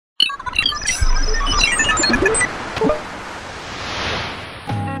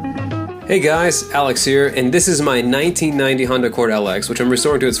Hey guys, Alex here, and this is my 1990 Honda Accord LX, which I'm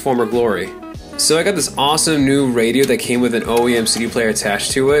restoring to its former glory. So I got this awesome new radio that came with an OEM CD player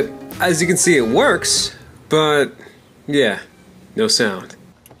attached to it. As you can see, it works, but yeah, no sound.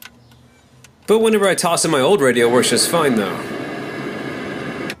 But whenever I toss in my old radio, it works just fine though.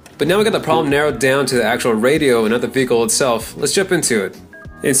 But now we got the problem narrowed down to the actual radio and not the vehicle itself. Let's jump into it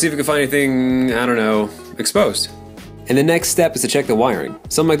and see if we can find anything, I don't know, exposed. And the next step is to check the wiring.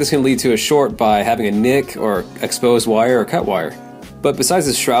 Something like this can lead to a short by having a nick or exposed wire or cut wire. But besides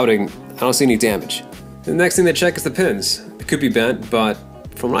the shrouding, I don't see any damage. The next thing to check is the pins. It could be bent, but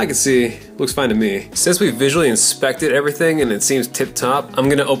from what I can see, looks fine to me. Since we visually inspected everything and it seems tip-top, I'm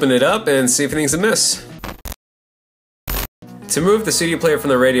gonna open it up and see if anything's amiss. To remove the CD player from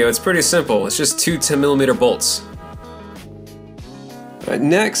the radio, it's pretty simple. It's just two 10mm bolts. Right,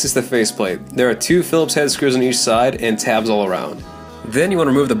 next is the faceplate. There are two Phillips head screws on each side and tabs all around. Then you want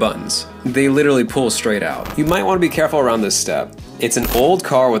to remove the buttons. They literally pull straight out. You might want to be careful around this step. It's an old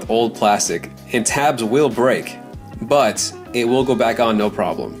car with old plastic, and tabs will break, but it will go back on no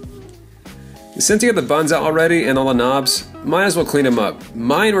problem. Since you got the buttons out already and all the knobs, might as well clean them up.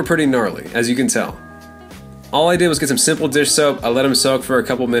 Mine were pretty gnarly, as you can tell. All I did was get some simple dish soap, I let them soak for a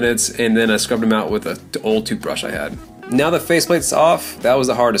couple minutes, and then I scrubbed them out with an old toothbrush I had. Now the faceplate's off, that was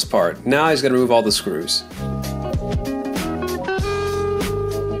the hardest part. Now I just gotta remove all the screws.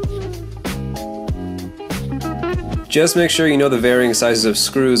 Just make sure you know the varying sizes of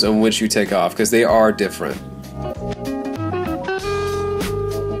screws on which you take off, because they are different.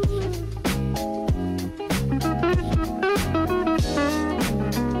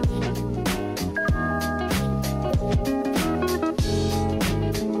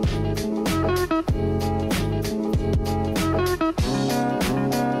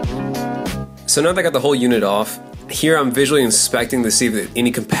 So now that I got the whole unit off, here I'm visually inspecting to see if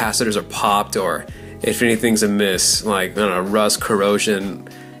any capacitors are popped or if anything's amiss, like, I don't know, rust, corrosion,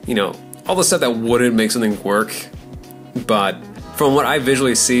 you know, all the stuff that wouldn't make something work. But from what I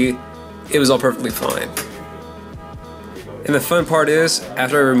visually see, it was all perfectly fine. And the fun part is,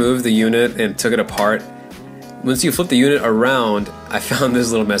 after I removed the unit and took it apart, once you flip the unit around, I found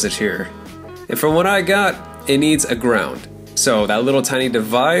this little message here. And from what I got, it needs a ground. So that little tiny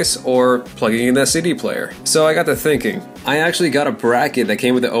device or plugging in that CD player. So I got to thinking, I actually got a bracket that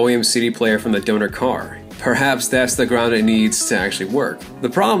came with the OEM CD player from the donor car. Perhaps that's the ground it needs to actually work. The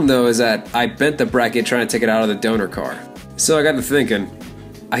problem though is that I bent the bracket trying to take it out of the donor car. So I got to thinking,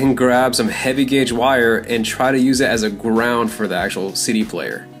 I can grab some heavy gauge wire and try to use it as a ground for the actual CD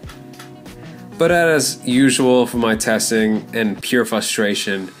player. But as usual for my testing and pure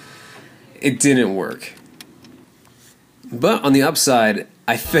frustration, it didn't work. But on the upside,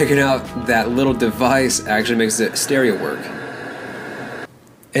 I figured out that little device actually makes the stereo work.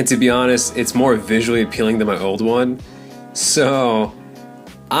 And to be honest, it's more visually appealing than my old one. So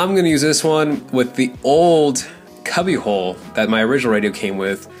I'm gonna use this one with the old cubby hole that my original radio came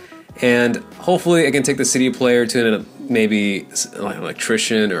with, and hopefully I can take the CD player to maybe like an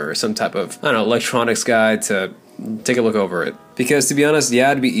electrician or some type of, I don't know, electronics guy to take a look over it. Because to be honest, yeah,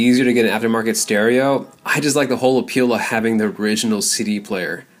 it'd be easier to get an aftermarket stereo. I just like the whole appeal of having the original CD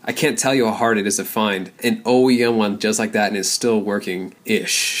player. I can't tell you how hard it is to find an OEM one just like that and it's still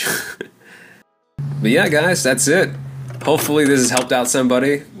working-ish. But yeah guys, that's it. Hopefully this has helped out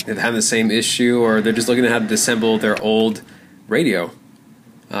somebody if they're having the same issue or they're just looking at how to disassemble their old radio.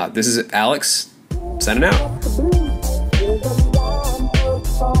 This is Alex, signing out.